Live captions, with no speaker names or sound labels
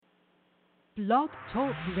Blog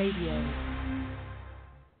Talk Radio.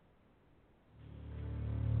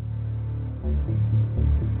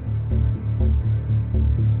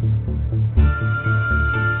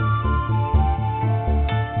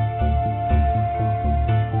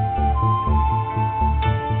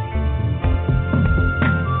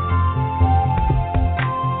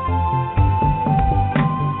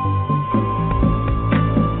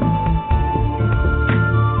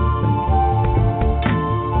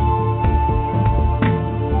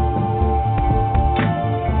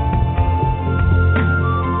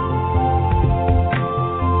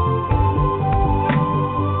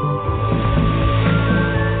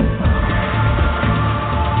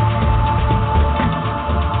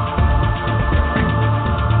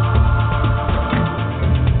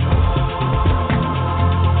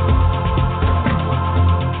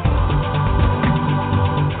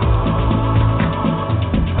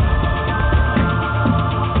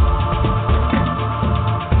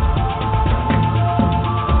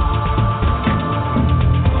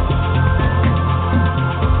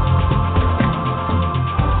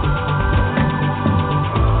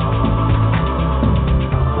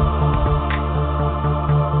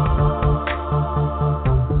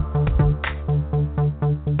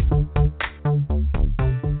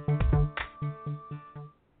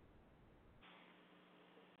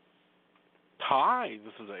 Hi,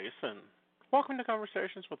 this is Aeson. Welcome to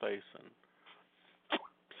Conversations with Aeson.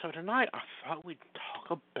 So tonight I thought we'd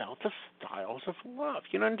talk about the styles of love.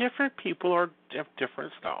 You know, different people have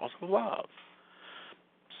different styles of love.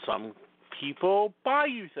 Some people buy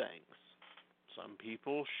you things. Some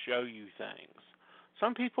people show you things.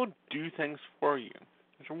 Some people do things for you.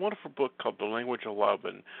 There's a wonderful book called The Language of Love,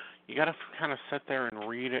 and you got to kind of sit there and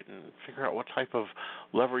read it and figure out what type of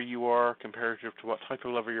lover you are comparative to what type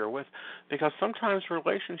of lover you're with, because sometimes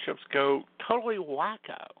relationships go totally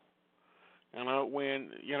wacko. You know,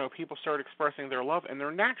 when, people start expressing their love in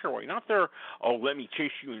their natural way, not their, oh, let me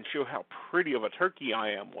chase you and show how pretty of a turkey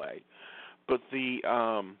I am way, but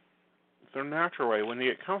their natural way, when they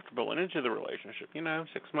get comfortable and into the relationship.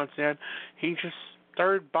 6 months in, he just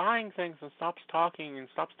started buying things and stops talking and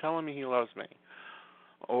stops telling me he loves me.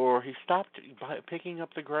 Or he stopped picking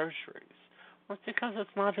up the groceries. Well, it's because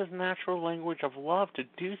it's not his natural language of love to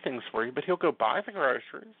do things for you, but he'll go buy the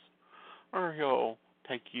groceries, or he'll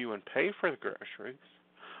take you and pay for the groceries,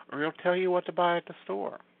 or he'll tell you what to buy at the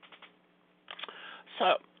store. So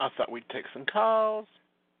I thought we'd take some calls,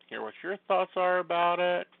 hear what your thoughts are about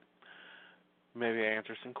it, maybe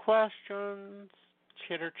answer some questions,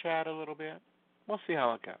 chitter-chat a little bit. We'll see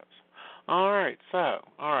how it goes. All right,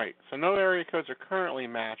 so no area codes are currently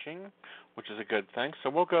matching, which is a good thing. So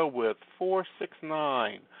we'll go with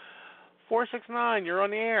 469. 469, you're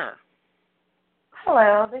on the air.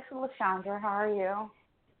 Hello, this is LaShondra. How are you?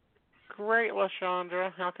 Great,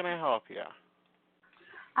 LaShondra. How can I help you?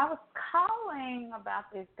 I was calling about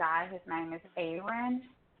this guy. His name is Aeson.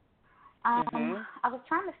 I was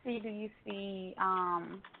trying to see, do you see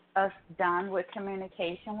us done with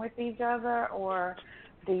communication with each other, or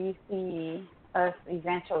do you see us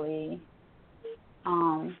eventually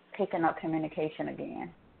picking up communication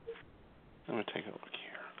again? Let me take a look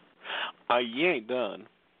here. You ain't done.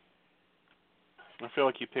 I feel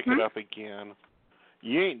like you pick it up again.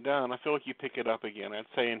 You ain't done. I feel like you pick it up again. I'd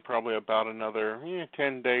say in probably about another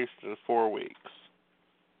 10 days to 4 weeks.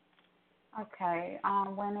 Okay.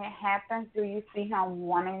 When it happens, do you see him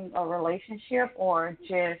wanting a relationship or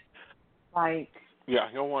just like... Yeah,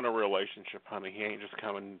 he'll want a relationship, honey. He ain't just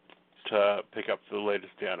coming to pick up the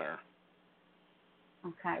latest dinner.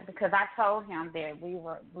 Okay, because I told him that we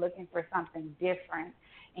were looking for something different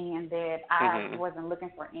and that I wasn't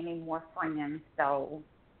looking for any more friends. So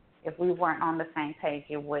if we weren't on the same page,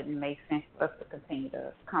 it wouldn't make sense for us to continue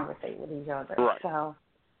to conversate with each other. Right. So,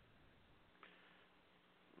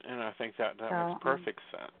 and I think that makes perfect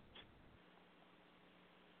sense.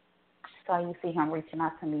 So you see him reaching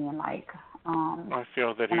out to me in I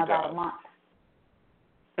feel that he in about does. a month.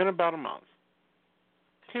 In about a month.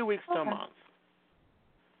 2 weeks to a month.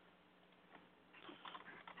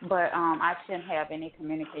 But I shouldn't have any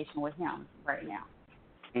communication with him right now.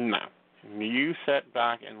 No. You sit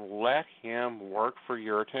back and let him work for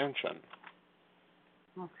your attention.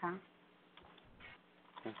 Okay.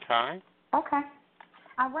 Okay? Okay.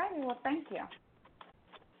 All righty. Well, thank you.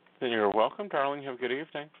 Then you're welcome, darling. Have a good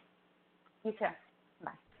evening. You too.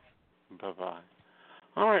 Bye. Bye-bye.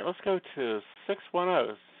 All right, let's go to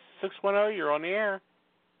 610. 610, you're on the air.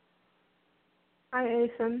 Hi,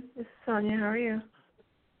 Aeson. This is Sonia. How are you?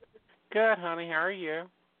 Good, honey. How are you?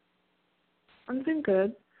 I'm doing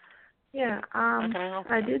good. Yeah. How can I help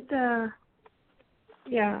you?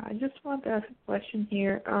 Yeah, I just want to ask a question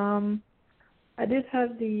here. I did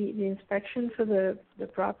have the inspection for the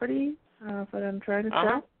property that I'm trying to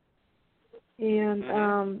sell, and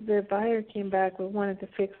the buyer came back with wanted to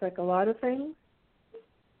fix like a lot of things,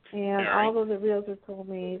 and although the realtor told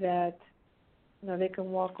me that they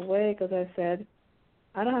can walk away because I said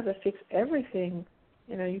I don't have to fix everything,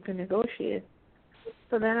 you can negotiate.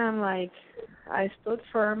 So then I'm like, I stood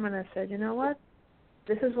firm and I said, you know what,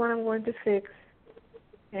 this is what I'm going to fix,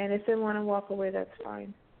 and if they want to walk away, that's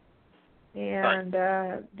fine. And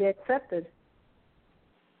they accepted.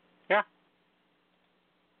 Yeah.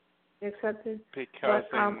 They accepted. Because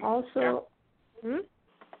but also,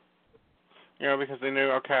 because they knew,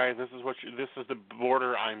 okay, this is the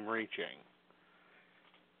border I'm reaching.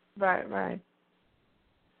 Right.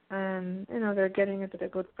 And they're getting it at a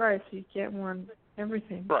good price, so you can't want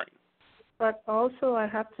everything. Right. But also, I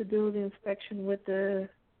have to do the inspection with the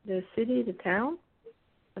city, the town,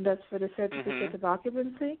 and that's for the certificate of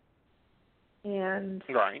occupancy. And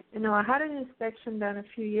I had an inspection done a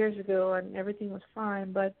few years ago, and everything was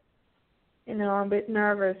fine. But I'm a bit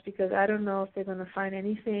nervous because I don't know if they're going to find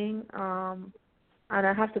anything, and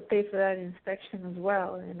I have to pay for that inspection as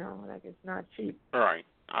well. Like it's not cheap. Right.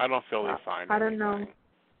 I don't feel they find anything. I don't know.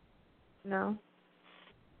 No.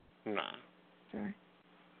 No. Okay.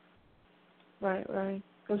 Right.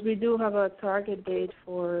 Because we do have a target date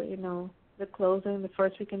for the closing the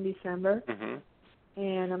first week in December.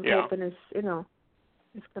 And I'm hoping it's going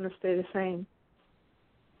to stay the same.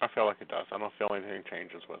 I feel like it does. I don't feel anything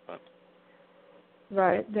changes with it.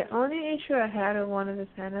 Right. The only issue I had with one of the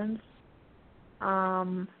tenants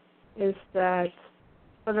is that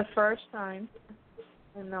for the first time,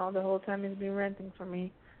 the whole time he's been renting from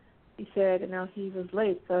me, he said, he was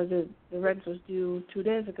late because the rent was due 2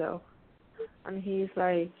 days ago. And he's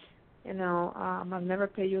like, I've never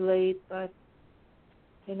paid you late, but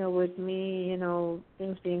with me,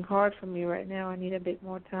 things being hard for me right now, I need a bit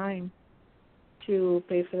more time to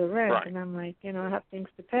pay for the rent. Right. And I'm like, I have things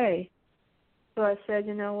to pay. So I said,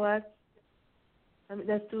 you know what?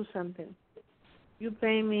 Let's do something. You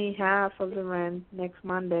pay me half of the rent next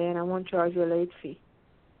Monday, and I won't charge you a late fee.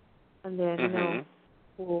 And then,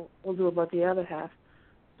 we'll do about the other half.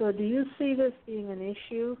 So do you see this being an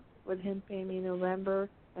issue with him paying me November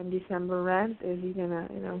and December rent? Is he going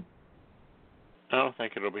to, I don't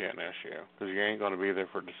think it'll be an issue because you ain't going to be there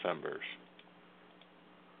for December's.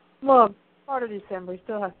 Well, part of December, he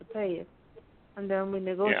still has to pay it. And then we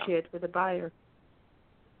negotiate with the buyer.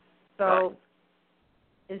 So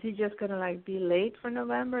is he just going to, be late for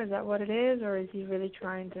November? Is that what it is? Or is he really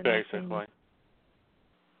trying to... Basically.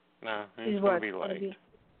 No, he's going to be late.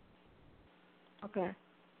 Okay.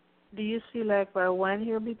 Do you see, by when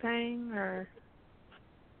he'll be paying, or...?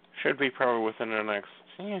 Should be probably within the next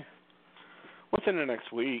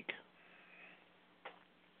week.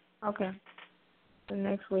 Okay. The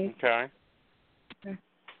next week. Okay.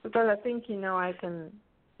 Because I think, I can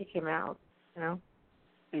kick him out,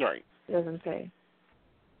 Right. He doesn't pay.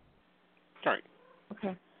 Right.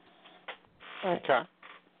 Okay. Right.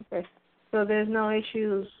 Okay. So there's no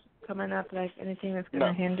issues coming up, like anything that's going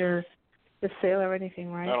to hinder the sale or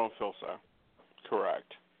anything, right? I don't feel so.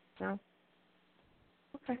 Correct. No?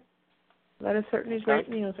 Okay. That is certainly great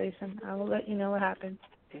news, Aeson. I will let you know what happens.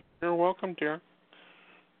 You're welcome, dear.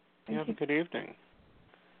 Thank you. Have a good evening.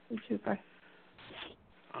 You too. Bye.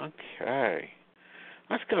 Okay.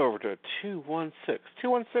 Let's go over to 216.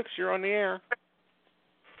 216, you're on the air.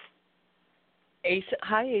 Aeson,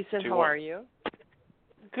 hi, Aeson. How are you?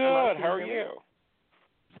 Good. How are you?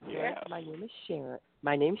 Yes. My name is Sharon.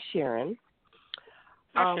 My name's Sharon.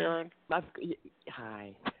 Hi, Sharon.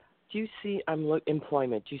 Hi. Do you see?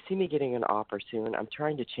 Employment. Do you see me getting an offer soon? I'm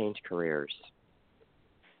trying to change careers.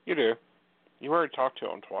 You do. You already talked to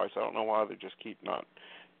them twice. I don't know why they just keep not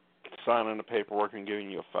signing the paperwork and giving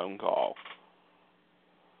you a phone call.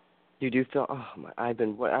 You do feel? I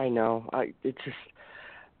know. It's just.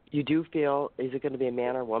 You do feel? Is it going to be a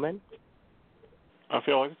man or woman? I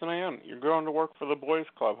feel like it's a man. You're going to work for the boys'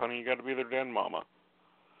 club, honey. You got to be their den mama.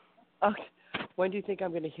 Okay. When do you think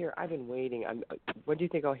I'm going to hear? I've been waiting. When do you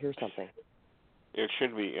think I'll hear something? It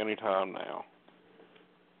should be any time now.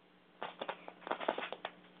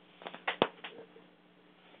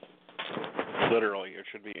 Literally, it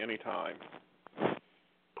should be any time.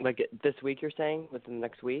 Like this week, you're saying? Within the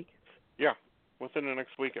next week? Yeah, within the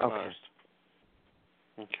next week at most.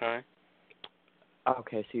 Okay.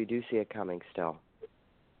 Okay, so you do see it coming still.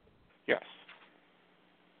 Yes.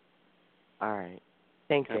 All right.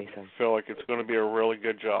 Thanks, Aeson. I feel like it's going to be a really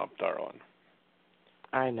good job, darling.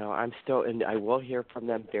 I know. I'm still, and I will hear from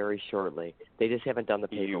them very shortly. They just haven't done the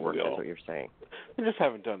paperwork. You will. That's what you're saying. They just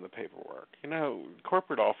haven't done the paperwork. You know,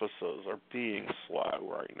 corporate offices are being slow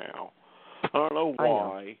right now. I don't know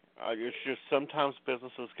why. It's just sometimes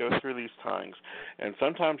businesses go through these times, and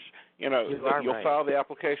sometimes, you'll right. file the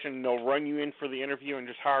application, and they'll run you in for the interview and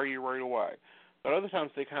just hire you right away. But other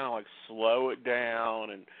times they kind of like slow it down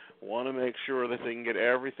and want to make sure that they can get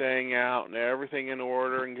everything out and everything in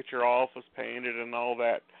order and get your office painted and all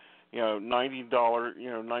that.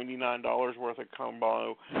 $99 worth of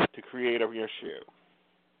combo to create a issue.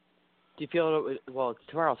 Do you feel well?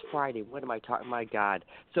 Tomorrow's Friday. What am I talking? My God!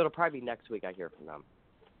 So it'll probably be next week. I hear from them.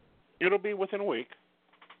 It'll be within a week.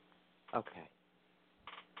 Okay.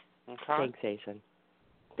 Okay. Thanks, Aeson.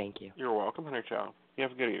 Thank you. You're welcome, honey child. You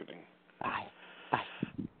have a good evening. Bye. Bye.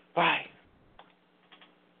 Bye.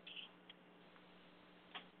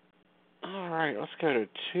 All right, let's go to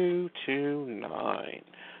 229.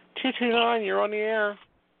 229, you're on the air.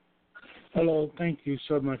 Hello, thank you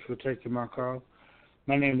so much for taking my call.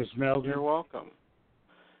 My name is Melvin. You're welcome.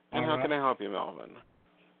 And how can I help you, Melvin?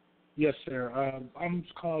 Yes, sir. I'm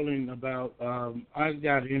calling about, I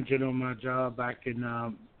got injured on my job back in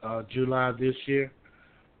July this year,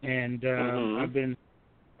 and I've been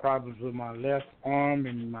problems with my left arm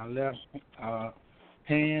and my left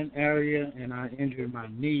hand area, and I injured my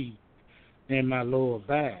knee and my lower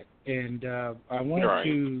back. And I went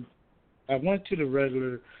to the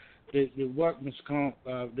regular, the workman's comp,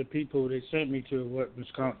 the people, they sent me to a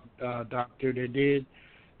workman's comp doctor. They did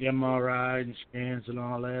MRI and scans and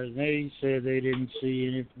all that, and they said they didn't see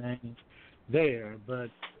anything there. But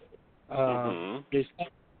they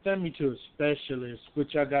sent me to a specialist,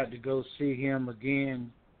 which I got to go see him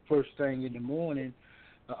again first thing in the morning,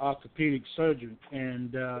 an orthopedic surgeon.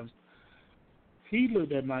 And he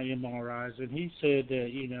looked at my MRIs, and he said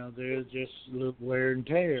that, there's just a little wear and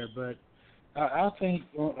tear. But I think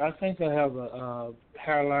I have a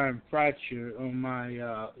hairline fracture on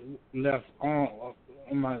my left arm.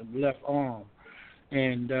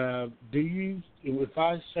 And if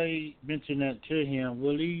I mention that to him,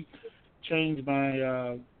 will he change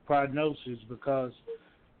my prognosis? Because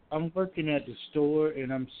I'm working at the store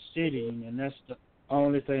and I'm sitting, and that's the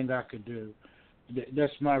only thing I could do.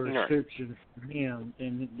 That's my restriction from him.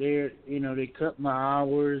 And they cut my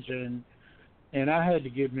hours, and I had to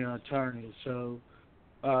give me an attorney. So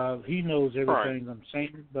he knows everything I'm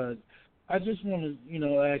saying. But I just want to,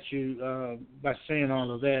 ask you, by saying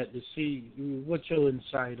all of that, to see what's your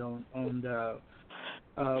insight on the.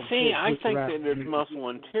 I think that there's muscle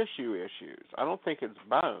and tissue issues. I don't think it's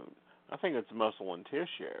bone. I think it's muscle and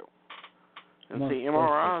tissue. And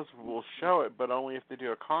MRIs will show it, but only if they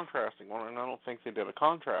do a contrasting one, and I don't think they did a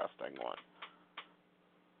contrasting one.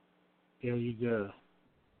 There you go.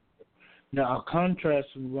 Now, a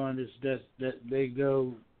contrasting one is that they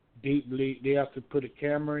go deeply. They have to put a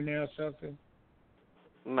camera in there or something?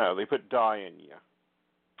 No, they put dye in you.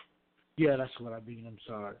 Yeah, that's what I mean. I'm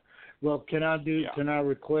sorry. Well, can I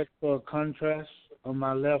request for a contrast on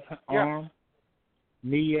my left arm,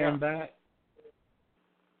 knee and back?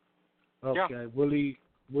 Okay. Yeah. Will he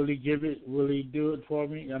give it? Will he do it for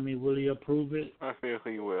me? I mean, will he approve it? I feel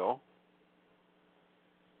he will.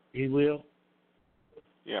 He will?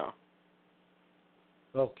 Yeah.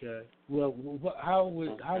 Okay. Well,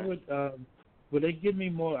 would they give me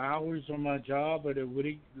more hours on my job, or would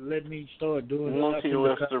he let me start doing once he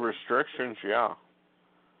lifts the restrictions? Yeah.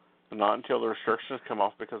 Not until the restrictions come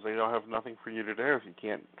off, because they don't have nothing for you to do if you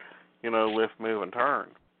can't, lift, move, and turn.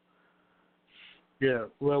 Yeah.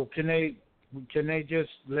 Well, can they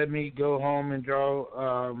just let me go home and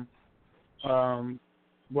draw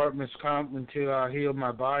workman's comp until I heal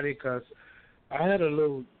my body? Because I had a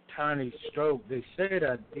little tiny stroke. They said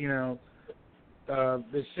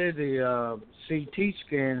the CT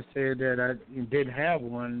scan said that I didn't have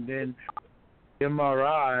one. Then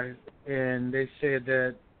MRI, and they said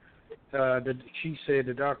that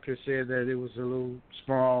the doctor said that it was a little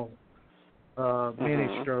small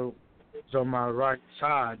mini stroke on my right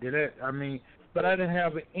side. But I didn't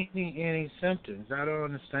have any symptoms. I don't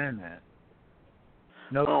understand that.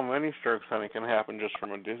 No. Oh, many strokes, honey, can happen just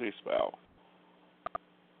from a dizzy spell.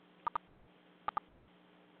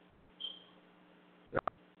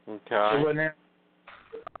 Okay.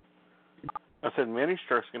 I said many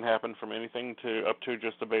strokes can happen from anything up to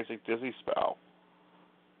just a basic dizzy spell.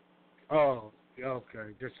 Oh,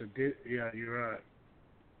 okay. Yeah, you're right.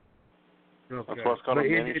 Okay. That's what's called a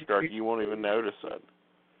mini stroke. You won't even notice it.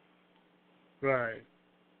 Right.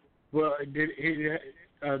 Well, did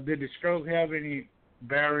the stroke have any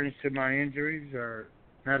bearings to my injuries or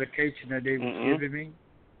medication that they were giving me?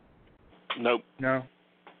 Nope. No.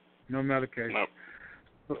 No medication.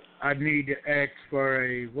 Nope. I need to ask for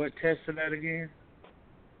a what test for that again?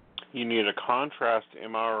 You need a contrast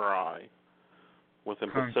MRI with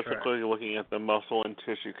them specifically looking at the muscle and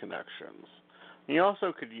tissue connections. You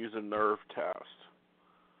also could use a nerve test.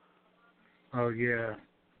 Oh, yeah.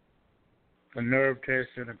 A nerve test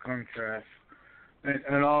and a contrast.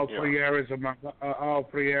 And all three areas of my, all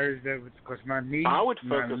three areas that was, because my knee. I would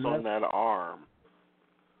focus on that arm.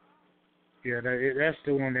 Yeah, that's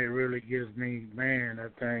the one that really gives me, man, I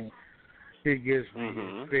think. It gives me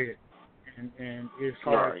a fit. And it's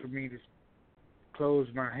hard for me to close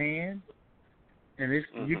my hand. And it's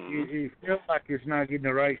it feels like it's not getting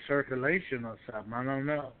the right circulation or something. I don't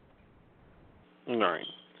know. Right.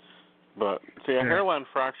 But, see, a hairline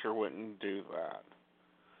fracture wouldn't do that.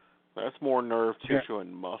 That's more nerve tissue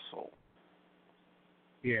and muscle.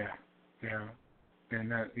 Yeah.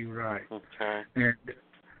 And that you're right. Okay. And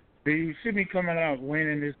do you see me coming out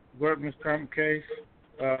winning this workman's comp case?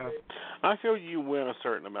 I feel you win a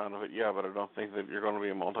certain amount of it, yeah, but I don't think that you're going to be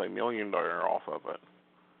a multi-million-dollar off of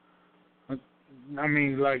it. I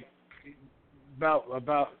mean, like, about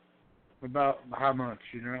how much,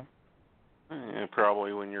 you know?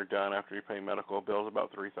 Probably when you're done after you pay medical bills,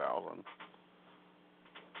 about $3,000.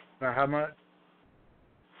 About how much?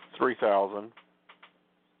 $3,000.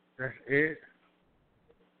 That's it?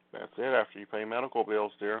 That's it after you pay medical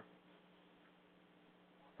bills, dear.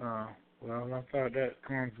 Well, I thought that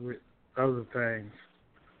comes with other things.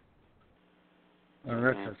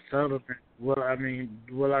 That's a settlement. Well, I mean,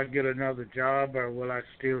 will I get another job or will I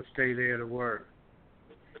still stay there to work?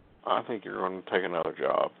 I think you're going to take another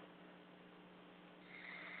job.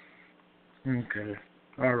 Okay.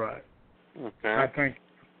 All right. Okay. I think,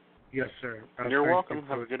 yes, sir. You're welcome.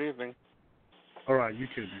 Have a good evening. All right. You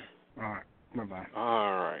too, man. All right. Bye-bye.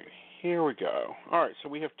 All right. Here we go. All right. So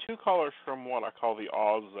we have two callers from what I call the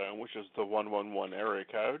Oz Zone, which is the 111 area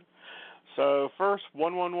code. So first,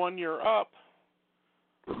 111, you're up.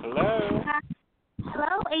 Hello. Hi.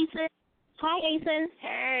 Hello, Aeson. Hi, Aeson.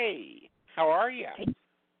 Hey. How are you?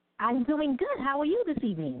 I'm doing good. How are you this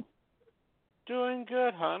evening? Doing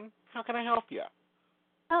good, hon. How can I help you?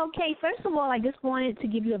 Okay, first of all, I just wanted to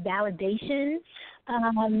give you a validation.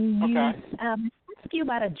 Okay. I asked you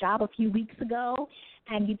about a job a few weeks ago,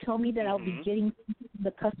 and you told me that I'll be getting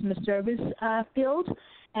the customer service field,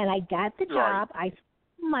 and I got the job. I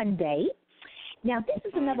Monday. Now, this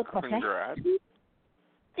is another question. Congrats.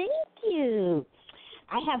 Thank you.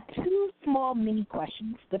 I have two small mini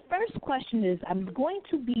questions. The first question is, I'm going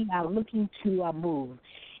to be looking to move.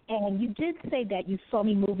 And you did say that you saw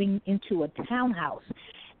me moving into a townhouse.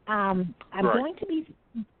 I'm going to be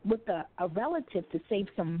with a relative to save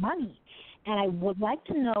some money. And I would like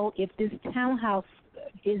to know if this townhouse,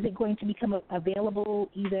 is it going to become available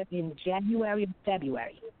either in January or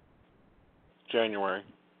February? January.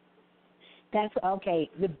 That's okay.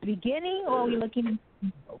 The beginning, or are we looking?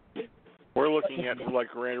 We're looking at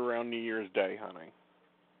like right around New Year's Day, honey.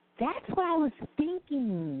 That's what I was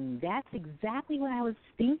thinking. That's exactly what I was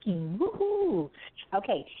thinking. Woohoo!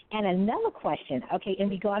 Okay, and another question. Okay, in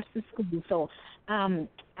regards to school. So, I'm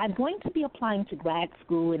going to be applying to grad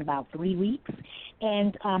school in about 3 weeks,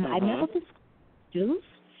 and I met with the schools,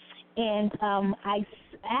 and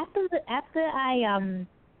after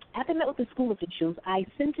I met with the school officials, I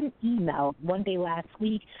sent an email one day last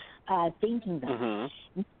week, thanking them.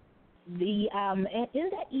 And in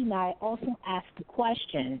that email, I also asked a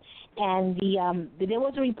question, and there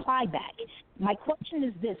was a reply back. My question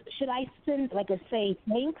is this: should I send, say,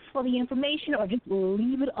 thanks for the information, or just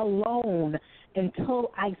leave it alone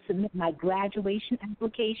until I submit my graduation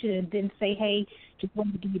application, and then say, hey, just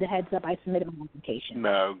wanted to give you the heads up, I submitted my application?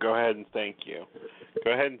 No, go ahead and thank you.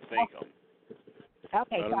 Go ahead and thank them.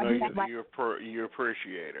 Okay, so I do that right. You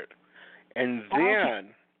appreciate it, and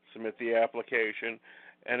then submit the application.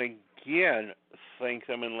 And again, thank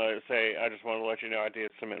them and say, I just want to let you know I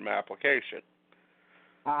did submit my application.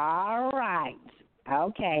 All right.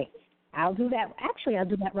 Okay. I'll do that. Actually, I'll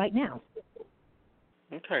do that right now.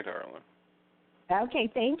 Okay, darling. Okay,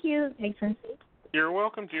 thank you, Aeson. You're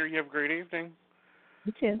welcome, dear. You have a great evening.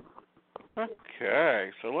 You too.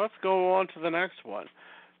 Okay, so let's go on to the next one.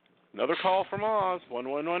 Another call from Oz,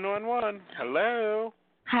 11111. Hello.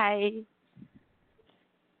 Hi.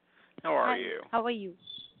 How are you? How are you?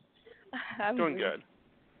 I'm doing good.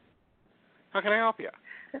 How can I help you?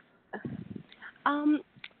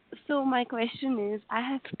 So my question is, I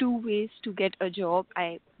have two ways to get a job,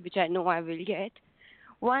 which I know I will get.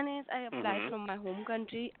 One is I apply from my home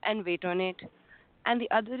country and wait on it, and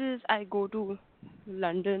the other is I go to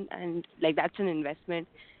London and that's an investment,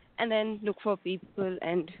 and then look for people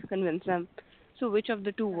and convince them. So which of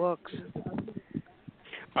the two works?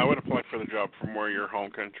 I would apply for the job from where your home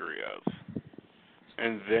country is,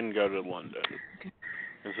 and then go to London,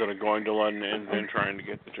 instead of going to London and then trying to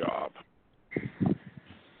get the job.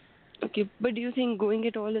 Okay, but do you think going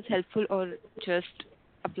it all is helpful, or just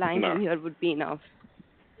applying from here would be enough?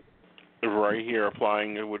 Right here,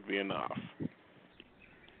 applying it would be enough.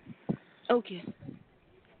 Okay.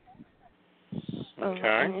 Okay.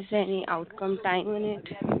 And is there any outcome time in it?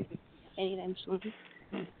 Anytime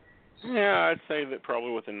soon? Yeah, I'd say that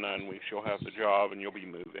probably within 9 weeks you'll have the job and you'll be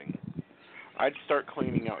moving. I'd start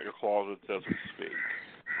cleaning out your closets as we speak.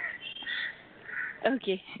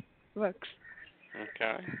 Okay, works.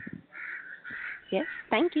 Okay. Yes,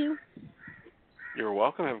 thank you. You're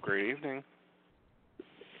welcome. Have a great evening.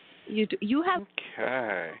 You too. You have...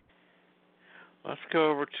 Okay. Let's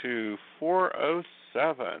go over to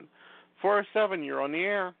 407. 407, you're on the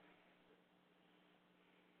air.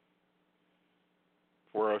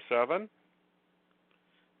 407?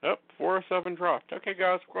 Oh, 407 dropped. Okay,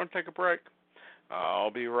 guys, we're going to take a break.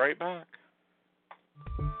 I'll be right back.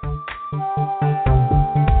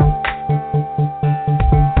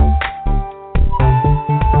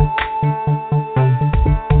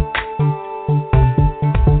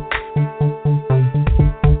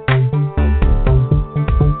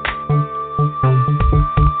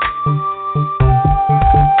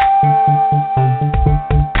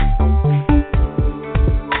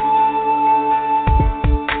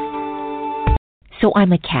 So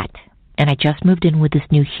I'm a cat, and I just moved in with this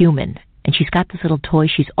new human, and she's got this little toy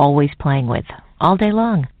she's always playing with, all day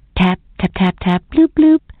long. Tap, tap, tap, tap, bloop,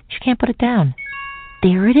 bloop. She can't put it down.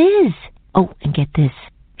 There it is. Oh, and get this.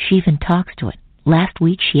 She even talks to it. Last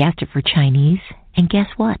week she asked it for Chinese, and guess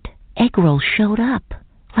what? Egg rolls showed up.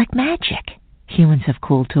 Like magic. Humans have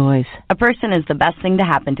cool toys. A person is the best thing to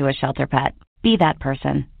happen to a shelter pet. Be that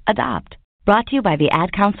person. Adopt. Brought to you by the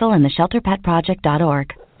Ad Council and the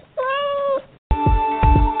ShelterPetProject.org.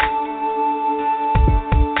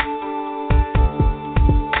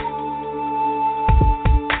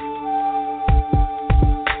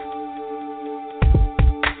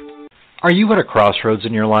 Are you at a crossroads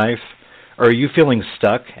in your life? Or are you feeling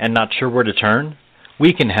stuck and not sure where to turn?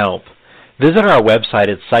 We can help. Visit our website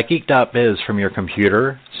at psychic.biz from your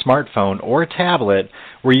computer, smartphone, or tablet,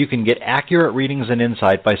 where you can get accurate readings and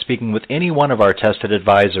insight by speaking with any one of our tested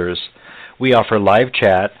advisors. We offer live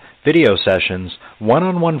chat, video sessions,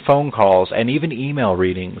 one-on-one phone calls, and even email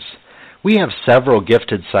readings. We have several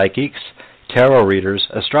gifted psychics, tarot readers,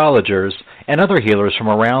 astrologers, and other healers from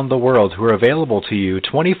around the world who are available to you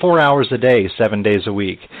 24 hours a day, 7 days a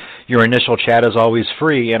week. Your initial chat is always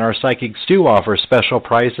free, and our psychics do offer special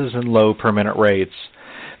prices and low per-minute rates.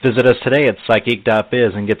 Visit us today at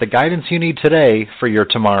psychic.biz and get the guidance you need today for your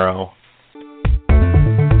tomorrow.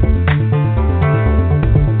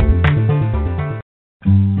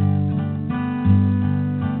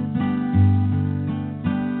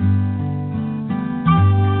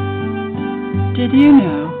 Did you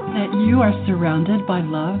know that you are surrounded by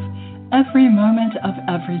love every moment of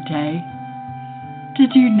every day?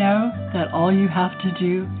 Did you know that all you have to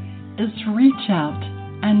do is reach out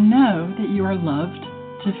and know that you are loved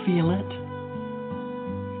to feel it?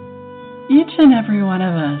 Each and every one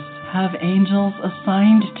of us have angels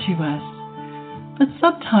assigned to us, but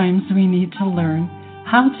sometimes we need to learn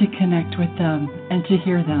how to connect with them and to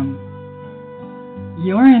hear them.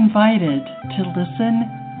 You're invited to listen,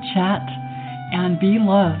 chat, and be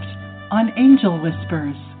loved on Angel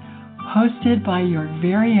Whispers, hosted by your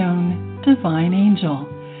very own Divine Angel,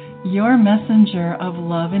 your messenger of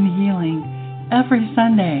love and healing, every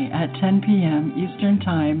Sunday at 10 p.m. Eastern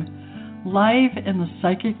Time, live in the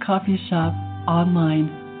Psychic Coffee Shop online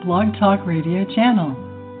Blog Talk Radio channel.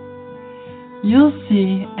 You'll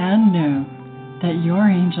see and know that your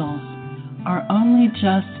angels are only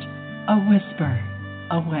just a whisper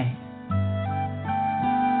away.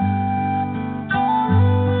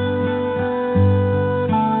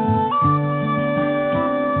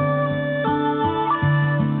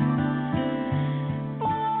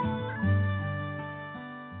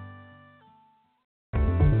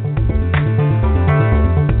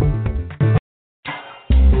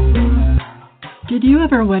 Did you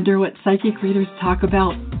ever wonder what psychic readers talk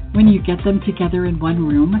about when you get them together in one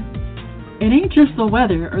room? It ain't just the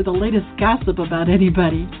weather or the latest gossip about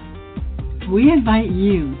anybody. We invite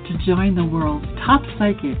you to join the world's top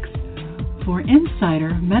psychics for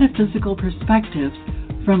insider metaphysical perspectives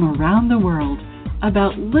from around the world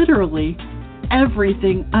about literally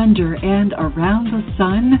everything under and around the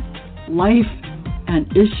sun, life, and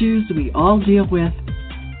issues we all deal with,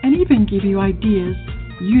 and even give you ideas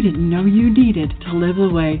you didn't know you needed to live the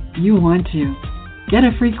way you want to. Get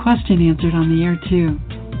a free question answered on the air, too.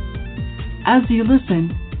 As you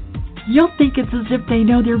listen, you'll think it's as if they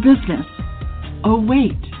know their business. Oh,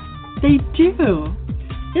 wait, they do.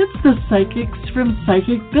 It's the Psychics from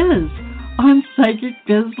Psychic Biz on Psychic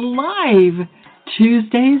Biz Live,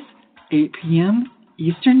 Tuesdays, 8 p.m.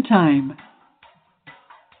 Eastern Time.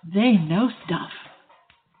 They know stuff.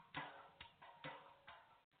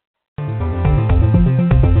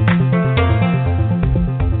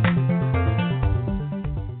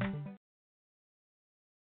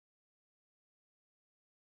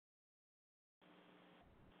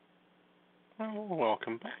 Well,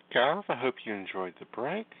 welcome back, guys. I hope you enjoyed the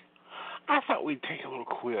break. I thought we'd take a little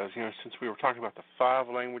quiz. Since we were talking about the 5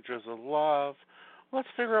 languages of love, let's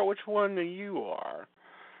figure out which one you are.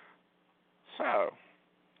 So,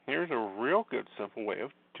 here's a real good, simple way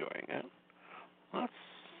of doing it. Let's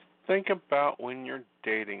think about when you're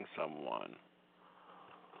dating someone.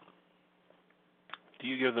 Do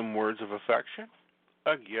you give them words of affection,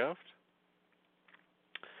 a gift?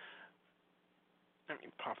 Let me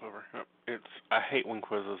pop over. I hate when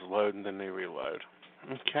quizzes load and then they reload.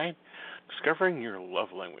 Okay. Discovering your love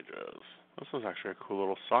languages. This is actually a cool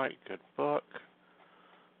little site. Good book.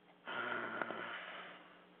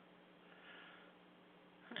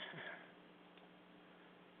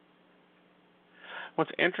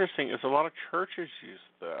 What's interesting is a lot of churches use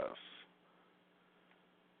this.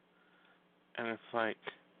 And it's like,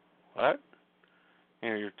 what?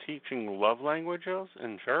 You're teaching love languages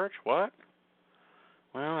in church? What?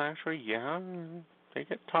 Well, actually, yeah, they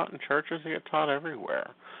get taught in churches, they get taught everywhere.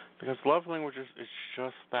 Because love languages is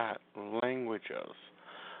just that, languages.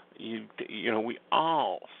 We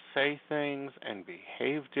all say things and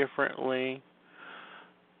behave differently.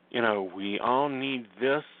 We all need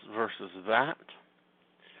this versus that.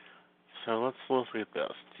 So let's look at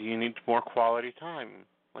this. Do you need more quality time?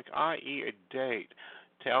 Like, i.e. a date.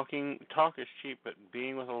 Talk is cheap, but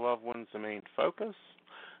being with a loved one's the main focus.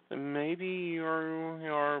 Then maybe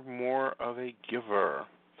you're more of a giver.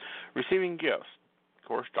 Receiving gifts. Of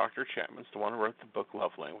course, Dr. Chapman's the one who wrote the book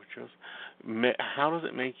Love Languages. How does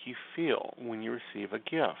it make you feel when you receive a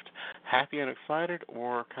gift? Happy and excited,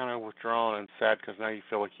 or kind of withdrawn and sad because now you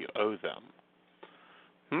feel like you owe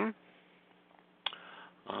them?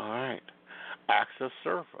 All right. Acts of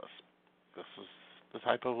service. This is the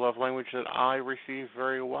type of love language that I receive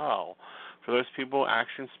very well. For those people,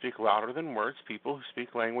 actions speak louder than words. People who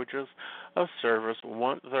speak languages of service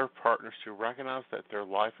want their partners to recognize that their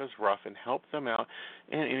life is rough and help them out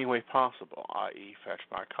in any way possible, i.e. fetch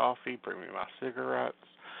my coffee, bring me my cigarettes,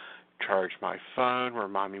 charge my phone,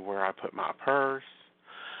 remind me where I put my purse.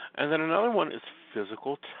 And then another one is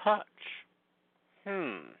physical touch.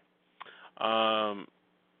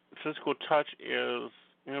 Physical touch is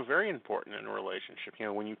very important in a relationship,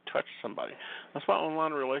 when you touch somebody. That's why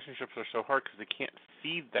online relationships are so hard, because they can't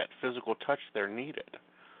feed that physical touch they're needed.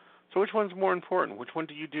 So which one's more important? Which one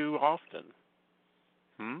do you do often?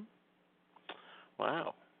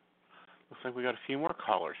 Wow. Looks like we got a few more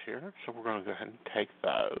callers here, so we're going to go ahead and take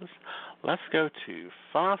those. Let's go to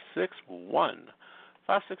 561.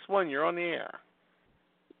 561, you're on the air.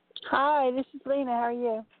 Hi, this is Lena. How are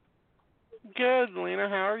you? Good, Lena.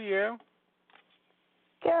 How are you?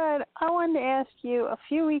 Good. I wanted to ask you, a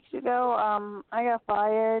few weeks ago, I got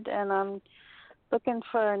fired, and I'm looking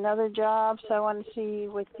for another job, so I want to see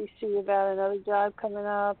what you see about another job coming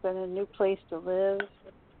up and a new place to live.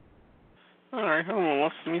 All right, hold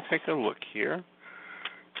on. Let me take a look here.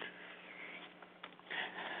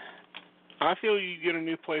 I feel you get a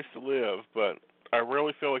new place to live, but I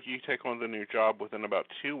really feel like you take on the new job within about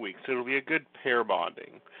 2 weeks. It'll be a good pair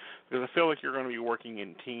bonding, because I feel like you're going to be working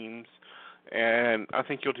in teams, and I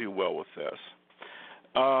think you'll do well with this.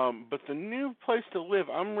 But the new place to live,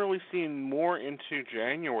 I'm really seeing more into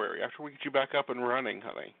January, after we get you back up and running,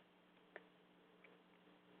 honey.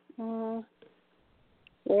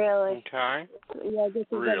 Really? Okay. Yeah, I guess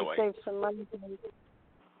you really? got to save some money.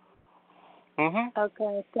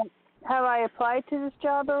 Okay. So have I applied to this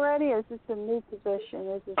job already, or is this a new position?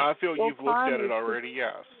 Is this I feel you've looked at it full-time? already,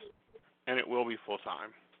 yes. And it will be full-time.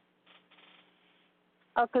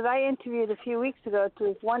 Oh, because I interviewed a few weeks ago to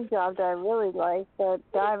this one job that I really liked, but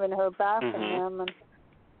I haven't heard back from them. And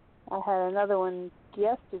I had another one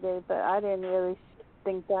yesterday, but I didn't really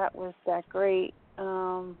think that was that great.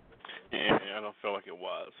 Yeah, I don't feel like it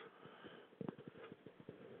was.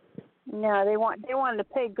 No, they wanted to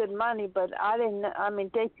pay good money, but I didn't. I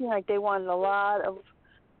mean, they seemed like they wanted a lot of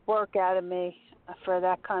work out of me for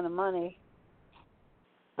that kind of money.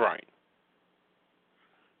 Right.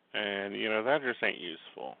 And, that just ain't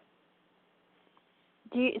useful.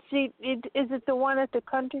 Do you see? Is it the one at the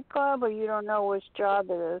country club, or you don't know which job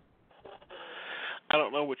it is? I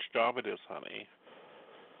don't know which job it is, honey.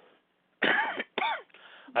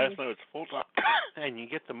 I just know it's full time, and you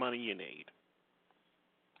get the money you need.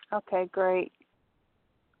 Okay, great.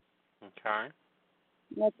 Okay.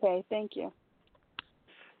 Okay, thank you.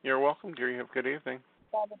 You're welcome, dear. You have a good evening.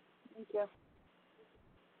 Bye. Thank you.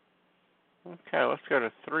 Okay, let's go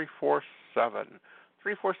to 347.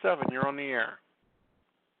 347, you're on the air.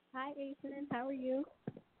 Hi, Aeson. How are you?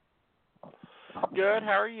 Good.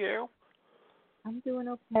 How are you? I'm doing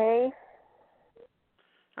okay.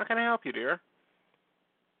 How can I help you, dear?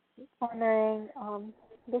 Just wondering,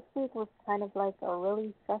 this week was kind of like a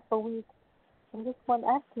really stressful week. I'm just want to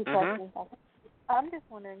ask two questions. I'm just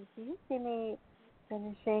wondering, do you see me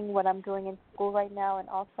finishing what I'm doing in school right now? And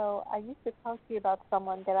also, I used to talk to you about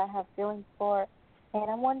someone that I have feelings for, and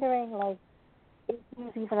I'm wondering, like, if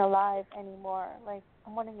he's even alive anymore. Like,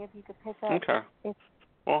 I'm wondering if you could pick up. Okay.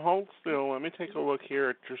 Well, hold still. Let me take a look here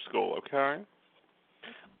at your school, okay?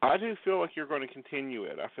 I do feel like you're going to continue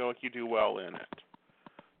it. I feel like you do well in it.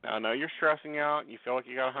 Now, I know you're stressing out. You feel like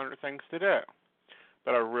you got 100 things to do.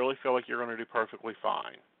 But I really feel like you're going to do perfectly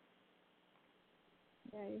fine.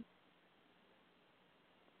 Okay.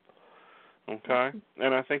 Okay?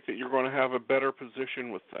 And I think that you're going to have a better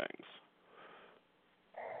position with things.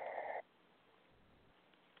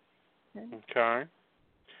 Okay?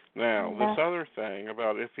 Now, this other thing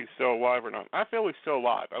about if he's still alive or not, I feel he's still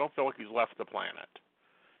alive. I don't feel like he's left the planet.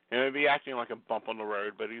 He may be acting like a bump on the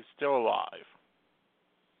road, but he's still alive.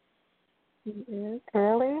 He is?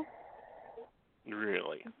 Really?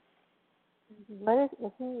 Really. What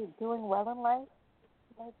is he doing well in life?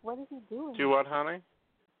 Like, what is he doing? Do what, honey? Is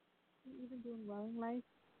he even doing well in life?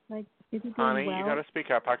 Like, is he doing Honey, well? you got to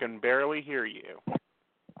speak up. I can barely hear you.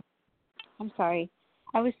 I'm sorry.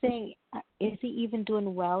 I was saying, is he even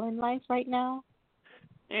doing well in life right now?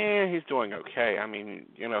 Yeah, he's doing okay. I mean,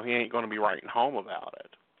 he ain't going to be writing home about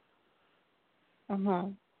it. Uh-huh.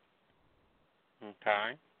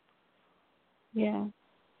 Okay? Yeah.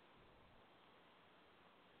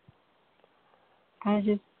 I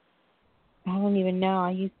don't even know.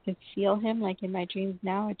 I used to feel him like in my dreams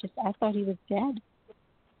now. I thought he was dead.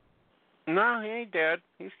 No, he ain't dead.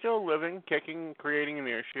 He's still living, kicking, creating an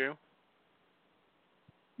issue.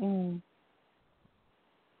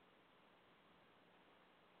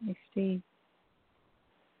 I see.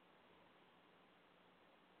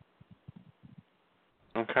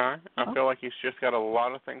 Okay? I feel like he's just got a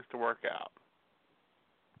lot of things to work out.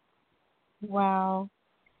 Wow.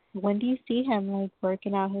 When do you see him, like,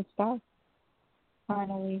 working out his stuff?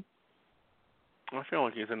 Finally. I feel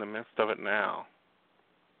like he's in the midst of it now.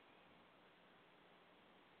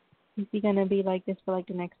 Is he going to be like this for, like,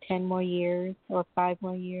 the next 10 more years or 5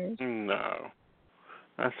 more years? No.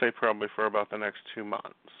 I'd say probably for about the next 2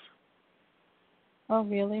 months. Oh,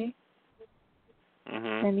 really?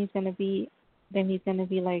 Mm-hmm. Then he's going to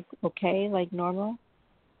be, like, okay, like normal?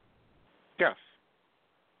 Yes.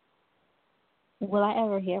 Will I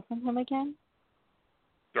ever hear from him again?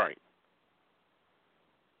 Right.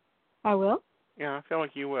 I will? Yeah, I feel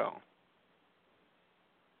like you will.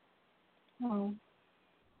 Oh.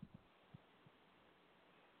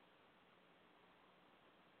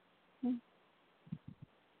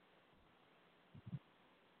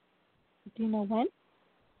 Do you know when?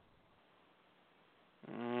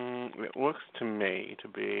 It looks to me to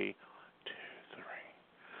be 2, 3.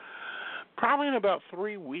 Probably in about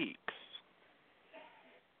 3 weeks.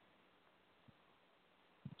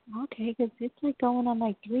 Okay, because it's like going on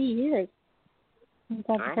like 3 years since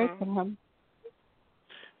I've heard from him.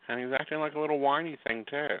 And he's acting like a little whiny thing,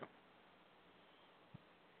 too.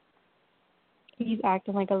 He's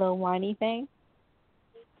acting like a little whiny thing?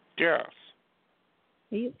 Yes.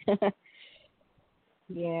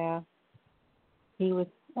 Yeah. He was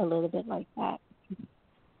a little bit like that.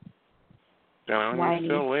 No, he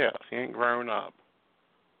still is. He ain't grown up.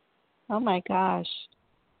 Oh, my gosh.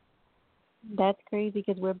 That's crazy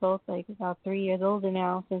because we're both like about 3 years older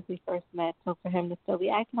now since we first met. So for him to still be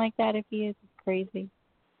acting like that if he is, it's crazy.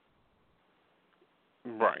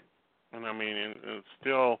 Right. And I mean, it's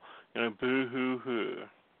still, boo-hoo-hoo.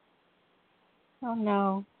 Oh,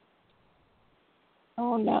 no.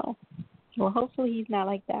 Oh, no. Well, hopefully he's not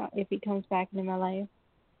like that if he comes back into my life.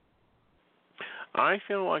 I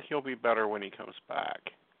feel like he'll be better when he comes back.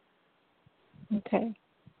 Okay.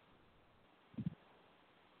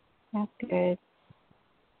 That's good.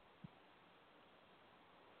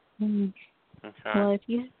 Okay. Well,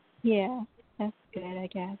 yeah, that's good, I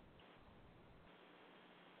guess.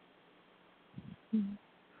 And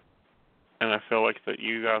I feel like that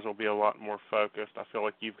you guys will be a lot more focused. I feel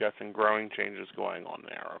like you've got some growing changes going on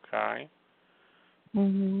there, okay?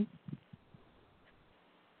 Mhm.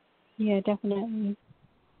 Yeah, definitely.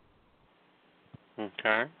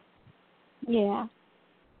 Okay. Yeah.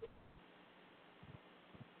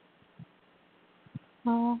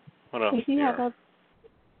 What else, if you dear? have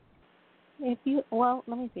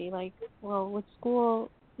let me see, with school,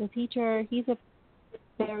 the teacher, he's a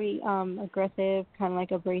very aggressive, kind of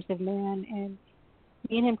like abrasive man, and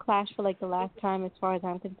me and him clashed for like the last time as far as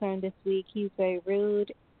I'm concerned this week. He's very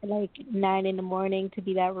rude, like 9 a.m. to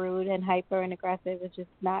be that rude and hyper and aggressive is just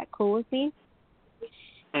not cool with me.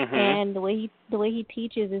 Mm-hmm. And the way he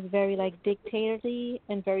teaches is very like dictatorly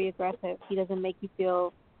and very aggressive. He doesn't make you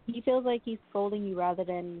feel. He feels like he's scolding you rather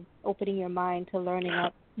than opening your mind to learning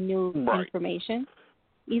up new information.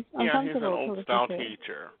 He's uncomfortable. He's an old-style to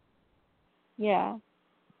teacher. Yeah.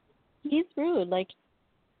 He's rude. Like,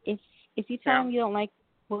 if you tell him you don't like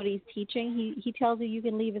what he's teaching, he tells you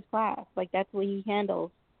can leave his class. Like, that's the way he handles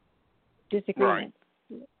disagreements.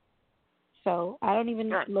 Right. So I don't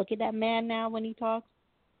even look at that man now when he talks,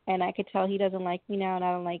 and I could tell he doesn't like me now, and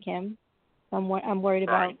I don't like him. I'm worried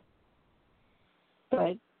about,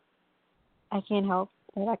 but I can't help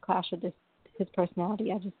that I clash with his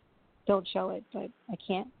personality. I just don't show it, but I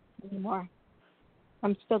can't anymore.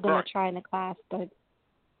 I'm still going to try in the class, but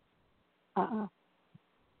I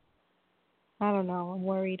don't know. I'm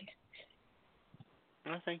worried.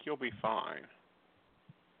 I think you'll be fine.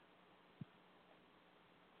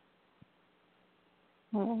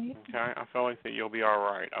 All right. Okay? I feel like that you'll be all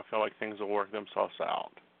right. I feel like things will work themselves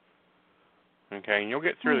out. Okay? And you'll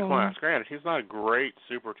get through the class. Granted, he's not a great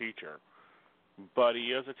super teacher, but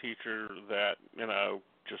he is a teacher that,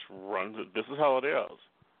 just runs it. This is how it is.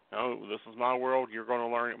 This is my world. You're going to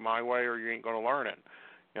learn it my way or you ain't going to learn it.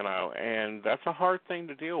 And that's a hard thing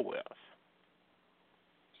to deal with.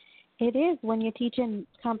 It is when you're teaching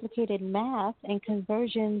complicated math and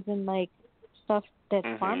conversions and like stuff that's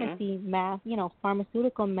pharmacy math,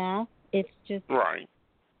 pharmaceutical math. It's just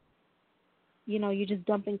you're just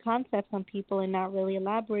dumping concepts on people and not really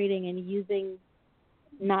elaborating and using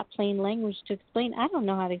not plain language to explain. I don't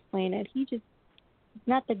know how to explain it. He's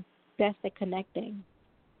not the best at connecting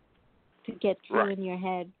to get through in your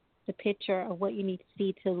head the picture of what you need to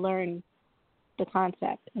see to learn the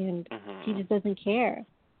concept, and he just doesn't care.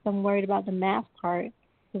 So I'm worried about the math part,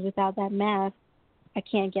 because without that math, I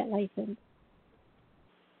can't get licensed.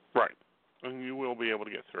 Right. And you will be able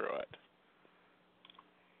to get through it.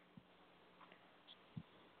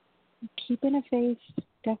 Keeping a face.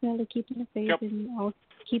 Definitely keeping a face, and I'll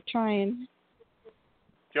keep trying.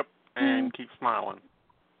 Yep, and keep smiling.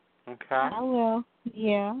 Okay? I will.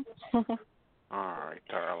 Yeah. All right,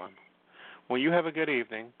 darling. Well, you have a good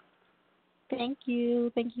evening. Thank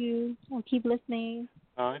you. I'll keep listening.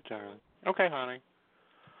 All right, darling. Okay, honey.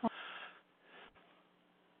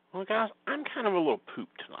 Well, guys, I'm kind of a little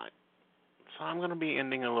pooped tonight, so I'm going to be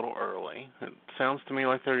ending a little early. It sounds to me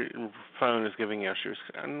like their phone is giving issues.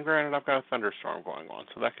 And granted, I've got a thunderstorm going on,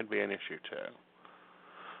 so that could be an issue, too.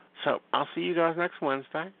 So I'll see you guys next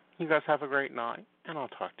Wednesday. You guys have a great night, and I'll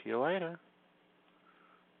talk to you later.